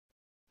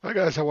Hi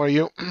guys, how are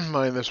you?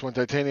 My name is One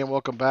Titanium.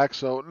 Welcome back.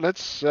 So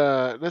let's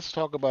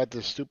talk about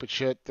this stupid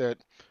shit that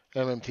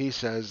MMT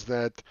says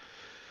that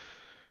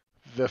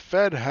the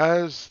Fed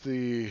has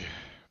the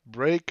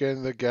brake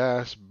and the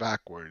gas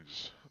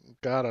backwards.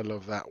 God, I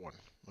love that one.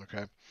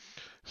 Okay,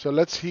 so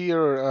let's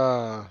hear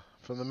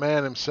from the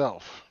man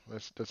himself.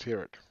 Let's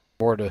hear it.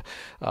 More to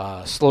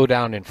slow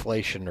down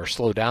inflation or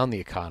slow down the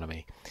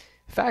economy. In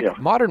Yeah, fact,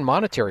 modern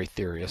monetary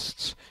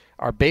theorists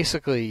are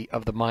basically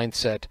of the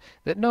mindset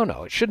that no,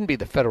 it shouldn't be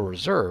the Federal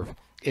Reserve.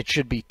 It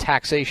should be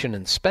taxation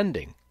and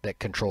spending that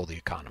control the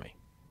economy.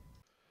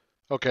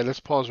 Okay, let's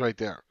pause right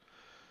there.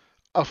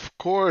 Of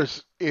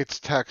course, it's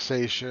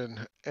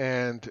taxation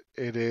and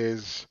it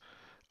is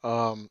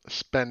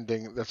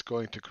spending that's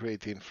going to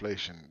create the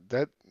inflation.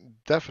 That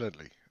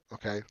definitely.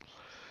 Okay.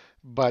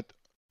 But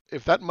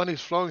if that money's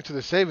flowing to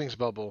the savings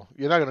bubble,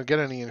 you're not going to get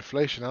any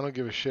inflation. I don't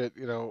give a shit,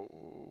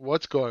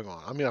 what's going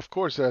on. I mean, of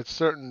course, at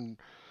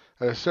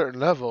a certain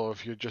level,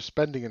 if you're just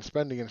spending and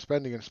spending and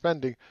spending and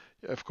spending,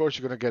 of course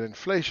you're going to get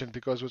inflation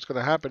because what's going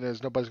to happen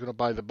is nobody's going to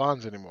buy the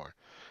bonds anymore.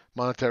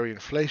 Monetary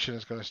inflation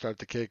is going to start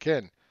to kick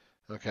in.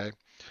 Okay?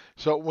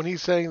 So when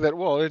he's saying that,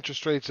 well,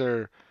 interest rates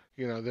are,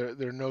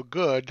 they're no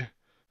good,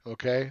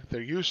 okay? They're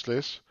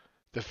useless.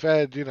 The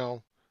Fed,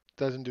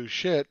 doesn't do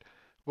shit.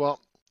 Well,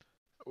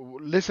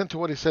 listen to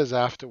what he says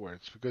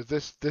afterwards because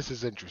this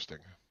is interesting.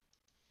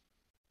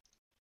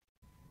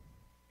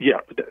 yeah,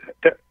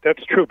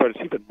 that's true, but it's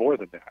even more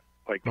than that.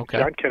 Like Okay.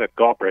 John Kenneth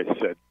Galbraith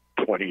said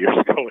 20 years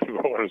ago when he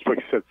wrote one of his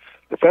books, he said,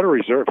 the Federal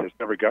Reserve has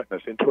never gotten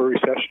us into a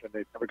recession and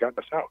they've never gotten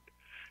us out.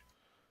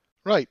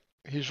 Right.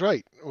 He's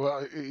right.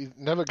 Well, he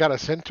never got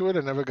us into it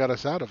and never got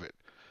us out of it.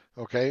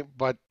 Okay.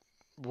 But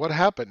what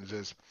happens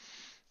is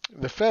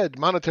the Fed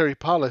monetary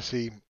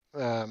policy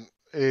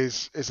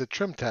is a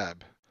trim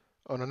tab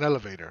on an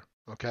elevator.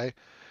 Okay.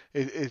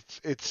 It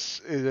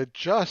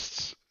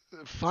adjusts,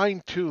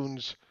 fine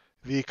tunes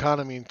the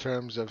economy in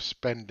terms of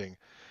spending.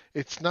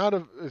 It's not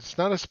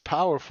as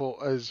powerful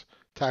as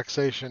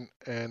taxation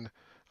and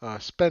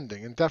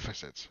spending and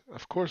deficits.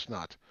 Of course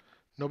not.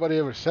 Nobody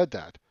ever said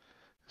that.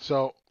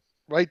 So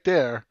right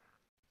there,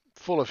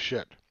 full of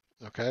shit.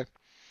 Okay,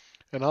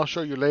 and I'll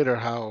show you later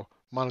how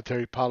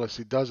monetary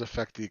policy does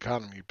affect the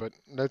economy. But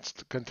let's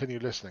continue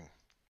listening.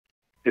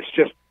 It's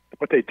just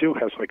what they do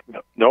has like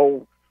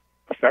no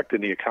effect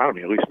in the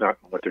economy, at least not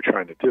in what they're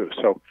trying to do.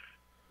 So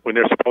when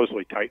they're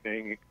supposedly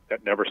tightening,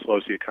 that never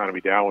slows the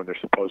economy down. When they're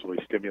supposedly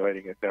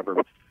stimulating, it never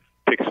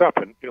picks up.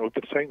 And we've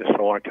been saying this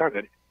for a long time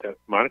that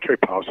monetary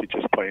policy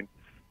just plain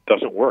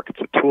doesn't work.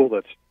 It's a tool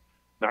that's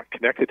not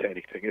connected to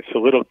anything. It's a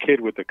little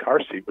kid with the car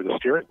seat with a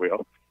steering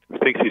wheel who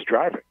thinks he's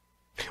driving.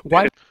 And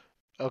Why?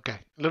 Okay,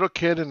 little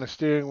kid in the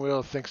steering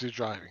wheel thinks he's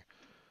driving.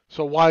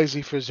 So why is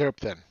he for ZERP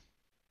then?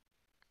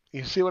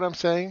 You see what I'm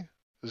saying?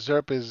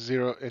 ZERP is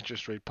zero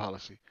interest rate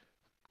policy.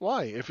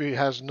 Why? If he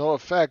has no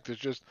effect, it's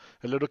just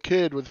a little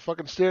kid with a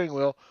fucking steering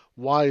wheel.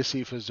 Why is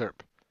he for ZERP?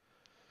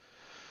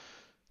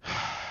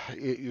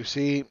 You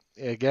see,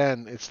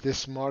 again, it's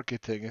this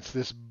marketing, it's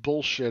this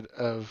bullshit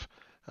of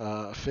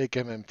fake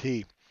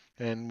MMT.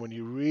 And when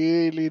you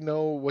really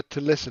know what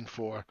to listen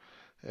for,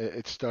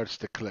 it starts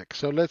to click.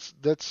 So let's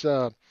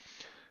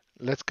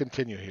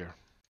continue here.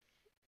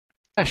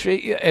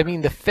 Actually, I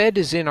mean, the Fed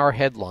is in our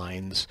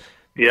headlines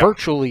yeah,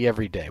 virtually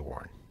every day,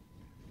 Warren.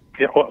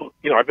 yeah. Well,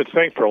 I've been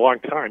saying for a long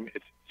time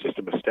it's just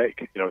a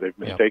mistake. They've Yeah.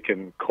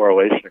 mistaken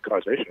correlation and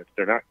causation.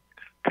 They're not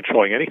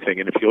controlling anything.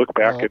 And if you look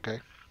back Oh, at okay.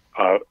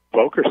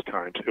 Volcker's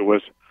times, it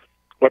was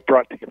what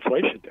brought the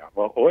inflation down.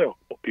 Well, oil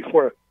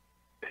before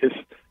his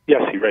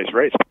yes, he raised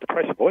rates, but the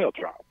price of oil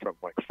dropped from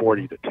like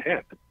 40 to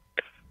 10.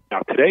 Now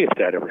today, if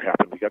that ever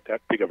happened, we got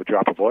that big of a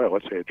drop of oil.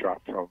 Let's say it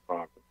dropped from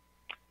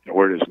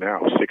where it is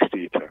now,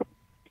 60 to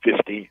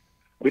 15.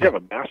 We'd have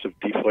a massive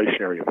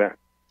deflationary event.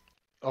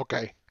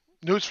 Okay.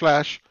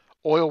 Newsflash: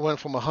 oil went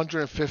from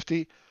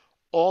 150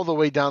 all the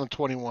way down to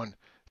 21.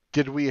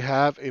 Did we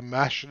have a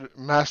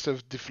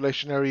massive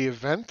deflationary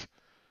event?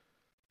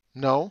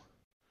 No.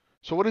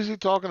 So what is he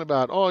talking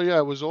about? Oh yeah,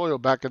 it was oil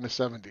back in the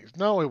 70s.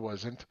 No, it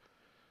wasn't.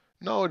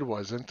 No, it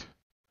wasn't.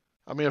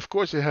 I mean, of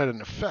course it had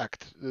an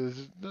effect.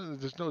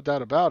 There's no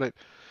doubt about it.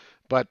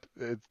 But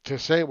to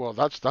say, well,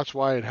 that's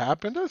why it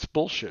happened, that's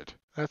bullshit.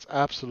 That's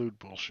absolute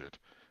bullshit.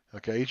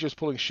 Okay, he's just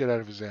pulling shit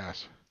out of his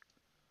ass.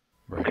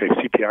 Right. Okay,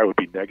 CPI would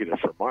be negative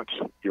for months,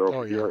 year Oh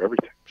over yeah, year,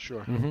 everything.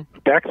 sure. Mm-hmm.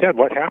 Back then,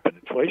 what happened?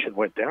 Inflation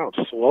went down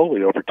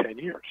slowly over 10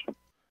 years.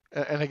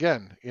 And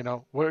again,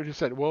 where you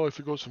said, well, if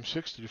it goes from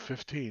 60 to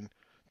 15,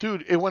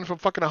 dude, it went from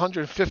fucking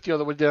 150 all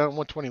the way down to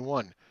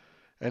 121,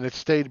 and it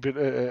stayed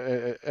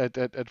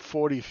at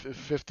 40,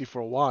 50 for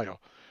a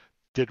while.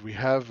 Did we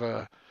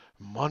have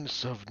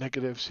months of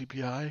negative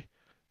CPI?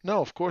 No,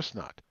 of course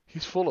not.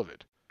 He's full of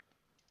it.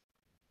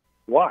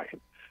 Why?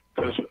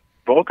 Because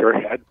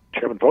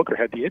Chairman Volcker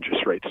had the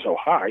interest rates so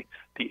high.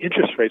 The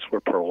interest rates were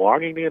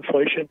prolonging the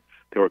inflation.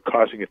 They were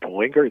causing it to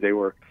linger. They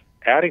were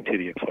adding to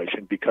the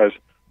inflation because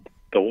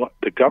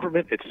the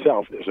government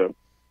itself is a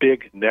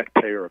big net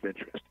payer of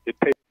interest. It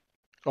pays.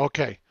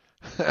 Okay.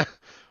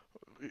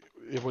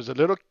 It was a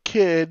little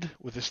kid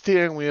with a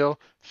steering wheel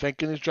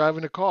thinking he's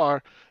driving a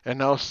car, and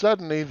now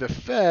suddenly the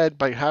Fed,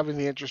 by having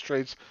the interest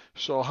rates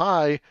so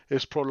high,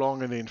 is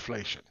prolonging the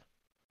inflation.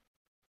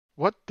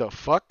 What the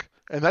fuck?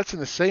 And that's in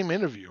the same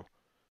interview,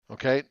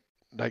 okay?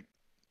 Like,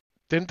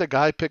 didn't the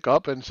guy pick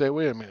up and say,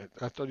 wait a minute,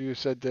 I thought you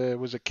said there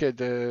was a kid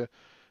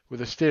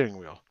with a steering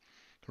wheel,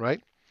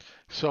 right?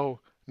 So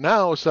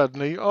now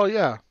suddenly, oh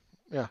yeah,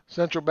 yeah,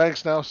 central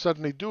banks now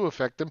suddenly do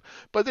affect them,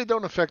 but they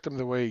don't affect them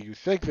the way you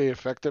think they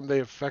affect them. They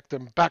affect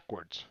them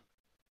backwards.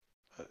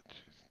 Uh,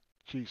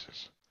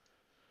 Jesus.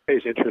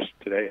 Pays interest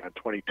today on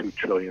 22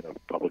 trillion of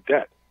public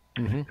debt,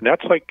 Mm-hmm. and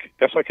that's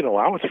like an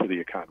allowance for the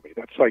economy.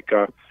 That's like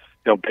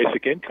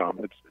basic income.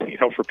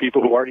 It's for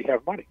people who already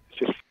have money. It's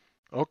just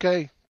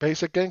Okay,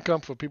 basic income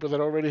for people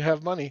that already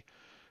have money,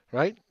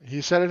 right?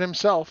 He said it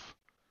himself.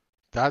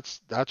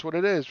 That's what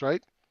it is,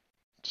 right?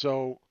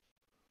 So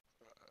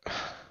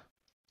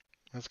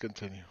let's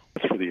continue.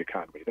 for the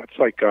economy. That's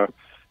like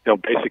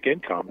basic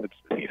income.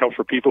 It's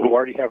for people who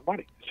already have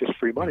money. It's just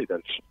free money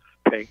that's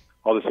paying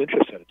all this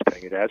interest that it's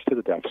paying. It adds to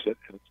the deficit,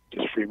 and it's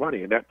just free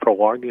money, and that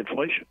prolonged the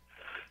inflation.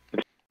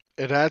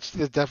 It adds to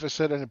the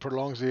deficit and it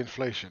prolongs the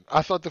inflation.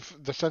 I thought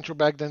the central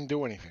bank didn't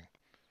do anything.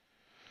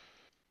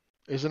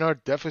 Isn't our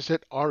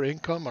deficit our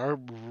income, our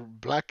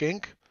black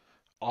ink,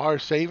 our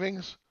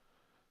savings?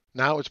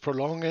 Now it's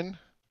prolonging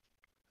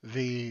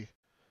the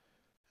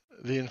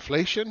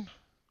inflation.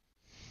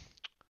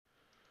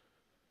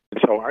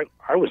 And so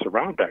I was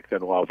around back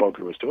then while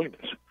Volcker was doing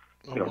this.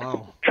 Oh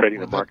wow! Trading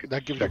Well, the market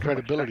that gives you second by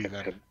credibility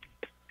second.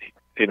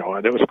 then.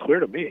 And it was clear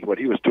to me what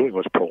he was doing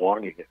was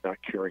prolonging it, not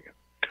curing it.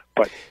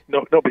 But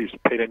nobody's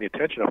paid any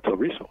attention up till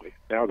recently.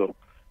 Now the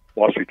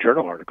Wall Street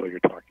Journal article you're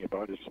talking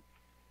about is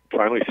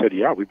finally said,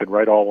 yeah, we've been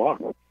right all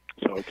along.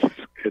 So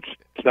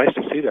it's nice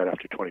to see that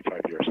after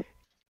 25 years.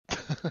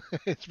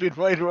 It's been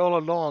right all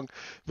along.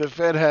 The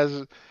Fed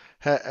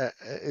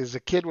is a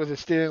kid with a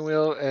steering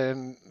wheel,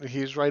 and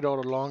he's right all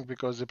along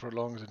because it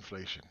prolongs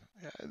inflation.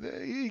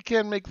 You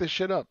can't make this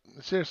shit up.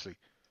 Seriously.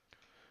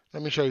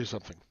 Let me show you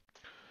something.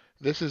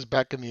 This is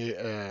back in the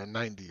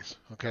 90s,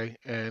 okay?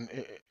 And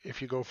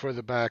if you go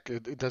further back,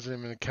 it doesn't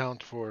even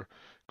account for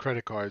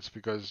credit cards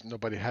because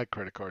nobody had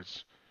credit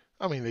cards.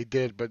 I mean, they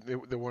did, but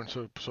they weren't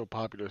so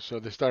popular.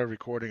 So they started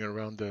recording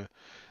around the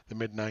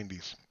mid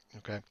 90s,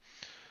 okay?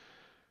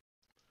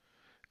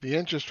 The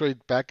interest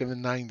rate back in the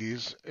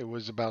 90s, it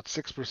was about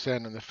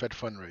 6% on the Fed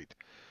fund rate,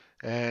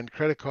 and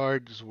credit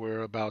cards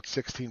were about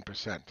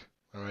 16%,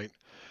 all right?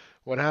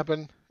 What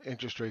happened?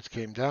 Interest rates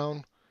came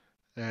down,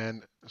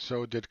 and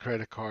so did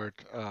credit card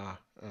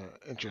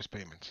interest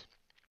payments.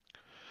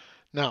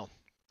 Now,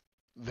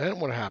 then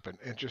what happened?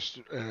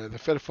 The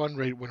Fed fund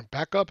rate went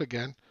back up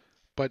again,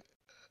 but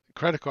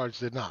credit cards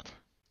did not.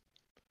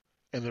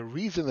 And the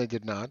reason they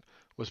did not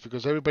was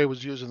because everybody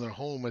was using their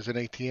home as an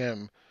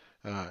ATM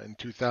in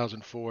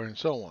 2004 and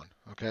so on.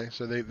 Okay,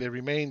 so they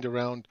remained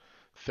around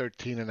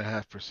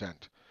 13.5%.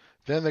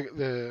 Then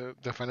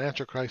the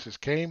financial crisis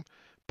came,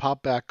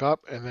 popped back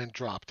up, and then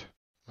dropped.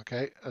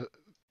 Okay,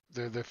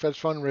 the Fed's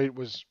fund rate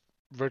was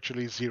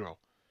virtually zero.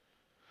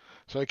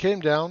 So it came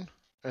down,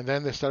 and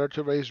then they started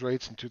to raise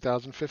rates in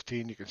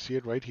 2015. You can see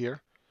it right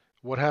here.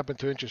 What happened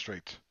to interest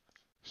rates?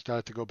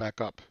 Started to go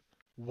back up.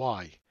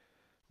 Why?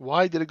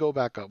 Why did it go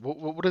back up?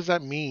 What does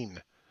that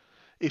mean?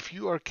 If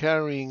you are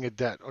carrying a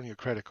debt on your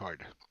credit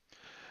card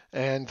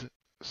and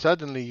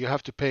suddenly you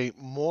have to pay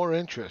more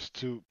interest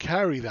to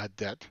carry that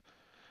debt,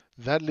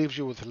 that leaves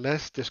you with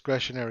less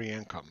discretionary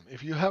income.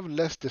 If you have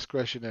less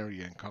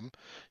discretionary income,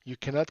 you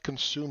cannot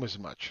consume as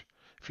much.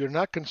 If you're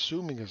not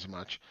consuming as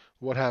much,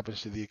 what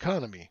happens to the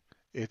economy?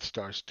 It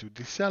starts to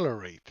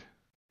decelerate.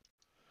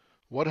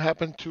 What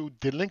happened to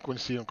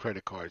delinquency on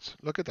credit cards?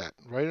 Look at that.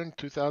 Right in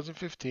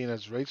 2015,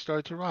 as rates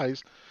started to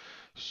rise,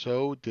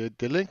 so did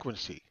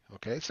delinquency.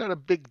 Okay, it's not a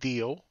big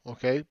deal,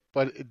 okay,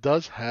 but it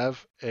does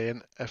have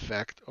an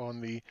effect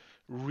on the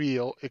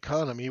real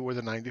economy where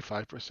the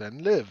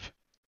 95% live.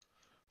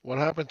 What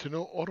happened to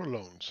no auto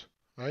loans,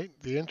 right?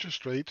 The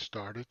interest rate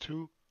started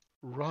to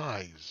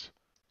rise.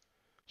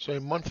 So a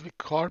monthly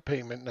car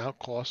payment now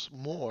costs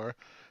more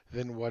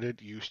than what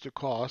it used to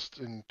cost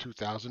in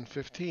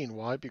 2015.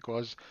 Why?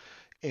 Because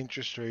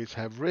interest rates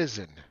have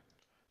risen.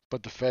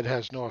 But the Fed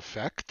has no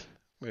effect.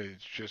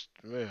 It's just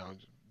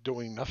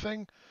doing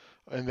nothing.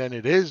 And then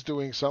it is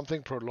doing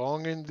something,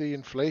 prolonging the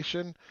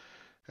inflation.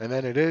 And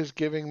then it is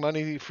giving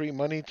money, free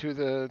money to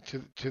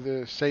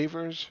the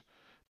savers.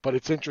 But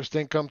it's interest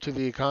income to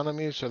the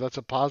economy, so that's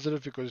a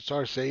positive because it's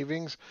our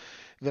savings.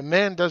 The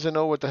man doesn't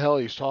know what the hell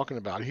he's talking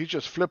about. He's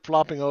just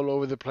flip-flopping all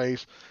over the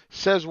place,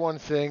 says one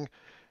thing,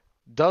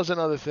 does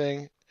another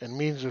thing, and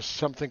means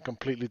something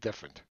completely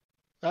different.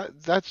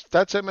 That's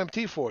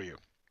MMT for you.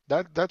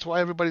 That's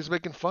why everybody's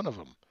making fun of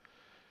him.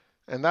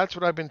 And that's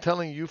what I've been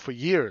telling you for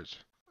years.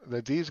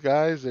 That these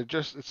guys,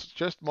 it's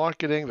just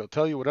marketing. They'll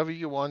tell you whatever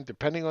you want,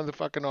 depending on the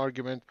fucking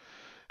argument,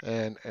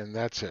 and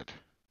that's it.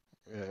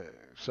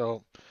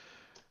 So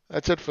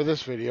that's it for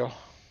this video.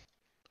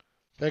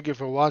 Thank you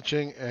for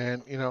watching,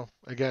 and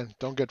again,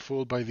 don't get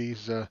fooled by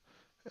these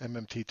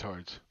MMT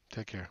tards.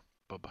 Take care.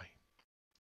 Bye bye.